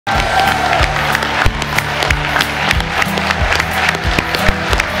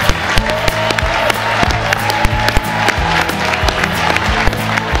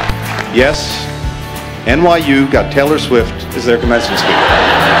Yes, NYU got Taylor Swift as their commencement speaker.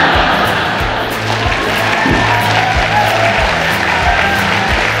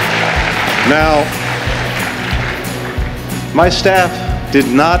 Now, my staff did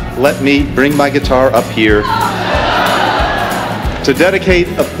not let me bring my guitar up here to dedicate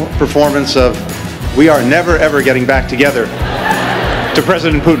a performance of "We Are Never Ever Getting Back Together" to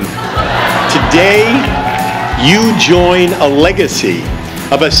President Putin. Today, you join a legacy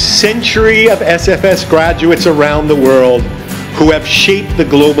of a century of SFS graduates around the world who have shaped the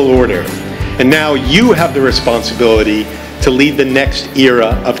global order. And now you have the responsibility to lead the next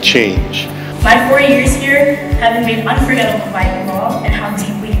era of change. My 4 years here have been made unforgettable by you all and how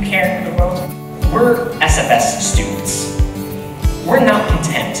deeply you care for the world. We're SFS students. We're not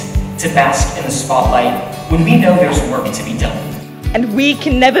content to bask in the spotlight when we know there's work to be done. And we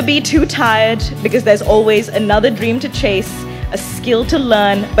can never be too tired because there's always another dream to chase, a skill to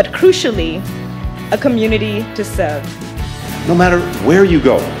learn, but crucially, a community to serve. No matter where you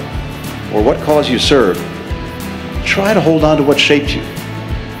go or what cause you serve, try to hold on to what shaped you.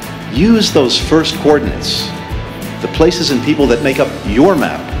 Use those first coordinates, the places and people that make up your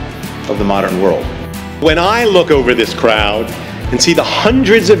map of the modern world. When I look over this crowd and see the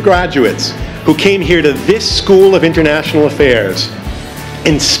hundreds of graduates who came here to this School of International Affairs,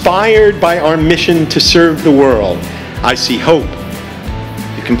 inspired by our mission to serve the world, I see hope.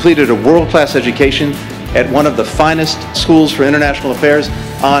 You completed a world-class education at one of the finest schools for international affairs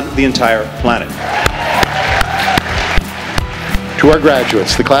on the entire planet. To our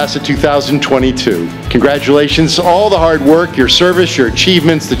graduates, the class of 2022, congratulations to all the hard work, your service, your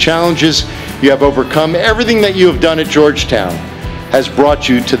achievements, the challenges you have overcome. Everything that you have done at Georgetown has brought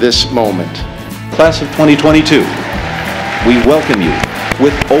you to this moment. Class of 2022, we welcome you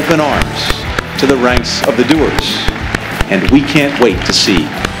with open arms to the ranks of the doers. And we can't wait to see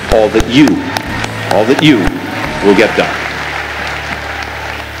all that you will get done.